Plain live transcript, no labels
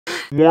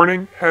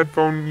Warning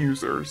headphone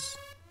users.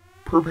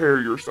 Prepare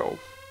yourself.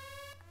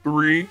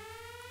 3,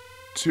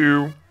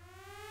 2,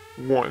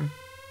 1.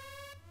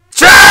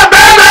 Trap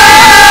baby!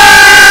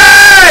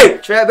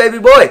 Trap baby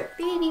boy.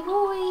 Baby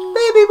boy.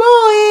 Baby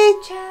boy.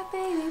 Trap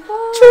baby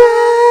boy. Trap.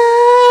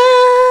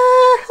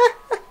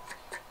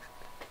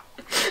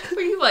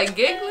 Were you like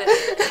giggling?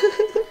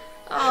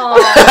 Oh,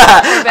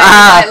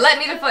 let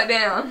me the fuck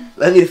down.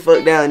 Let me the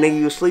fuck down, nigga.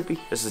 You was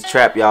sleepy? This is a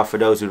trap, y'all, for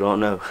those who don't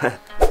know.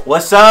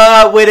 What's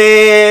up with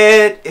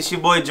it? It's your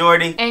boy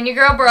Jordy. And your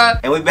girl Brooke.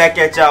 And we back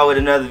at y'all with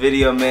another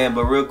video, man.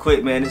 But real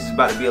quick, man, this is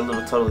about to be a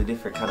little totally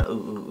different kind of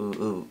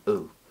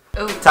ooh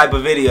type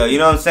of video, you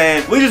know what I'm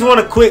saying? We just want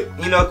to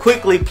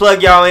quickly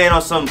plug y'all in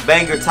on some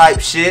banger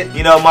type shit.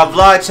 You know, my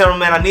vlog channel,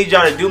 man, I need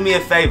y'all to do me a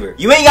favor.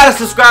 You ain't gotta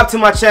subscribe to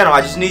my channel,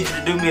 I just need you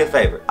to do me a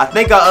favor. I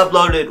think I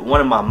uploaded one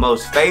of my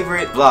most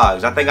favorite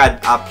vlogs. I think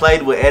I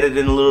played with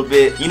editing a little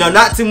bit. You know,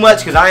 not too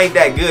much because I ain't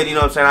that good, you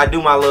know what I'm saying? I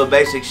do my little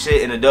basic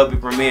shit in Adobe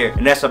Premiere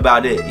and that's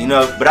about it, you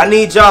know? But I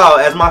need y'all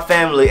as my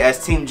family,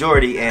 as Team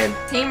Jordy and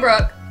Team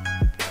Brooke.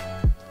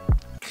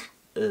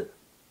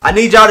 I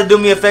need y'all to do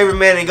me a favor,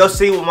 man, and go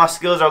see what my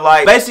skills are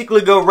like.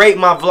 Basically, go rate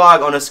my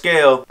vlog on a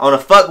scale, on a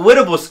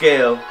fuck-wittable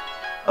scale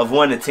of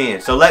 1 to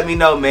 10. So let me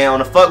know, man,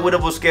 on a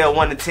fuck-wittable scale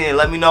 1 to 10,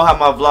 let me know how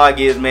my vlog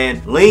is,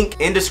 man. Link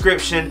in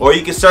description, or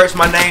you can search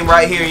my name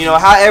right here, you know,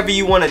 however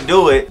you want to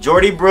do it.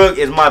 Jordy Brooke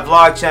is my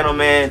vlog channel,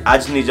 man. I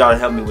just need y'all to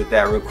help me with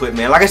that real quick,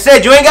 man. Like I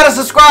said, you ain't got to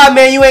subscribe,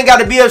 man. You ain't got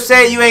to be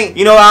upset. You ain't,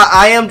 you know,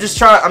 I am just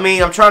trying,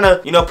 I'm trying to,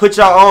 you know, put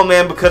y'all on,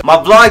 man, because my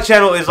vlog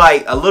channel is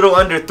like a little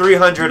under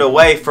 300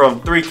 away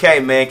from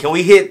 3K, man. Can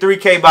we hit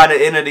 3K by the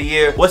end of the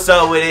year? What's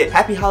up with it?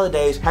 Happy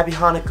holidays, happy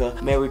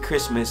Hanukkah, Merry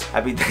Christmas,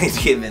 happy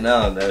Thanksgiving,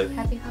 though.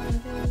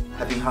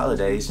 Happy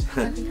holidays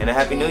and a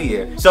happy new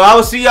year. So I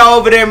will see y'all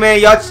over there,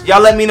 man.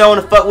 Y'all let me know on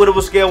the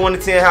fuck-wittable scale 1 to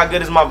 10 how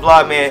good is my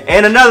vlog, man.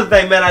 And another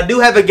thing, man, I do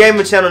have a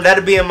gaming channel.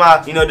 That'll be in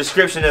my, you know,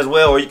 description as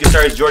well. Or you can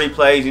search Jordy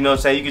Plays, you know what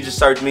I'm saying? You can just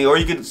search me. Or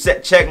you can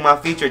check my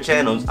featured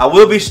channels. I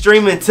will be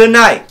streaming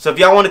tonight. So if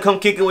y'all want to come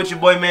kick it with your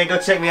boy, man, go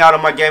check me out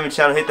on my gaming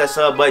channel. Hit that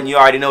sub button. You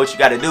already know what you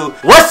got to do.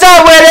 What's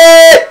up with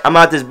it? I'm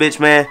out this bitch,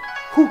 man.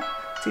 Whew.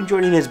 Team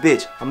Jordy and this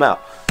bitch. I'm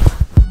out.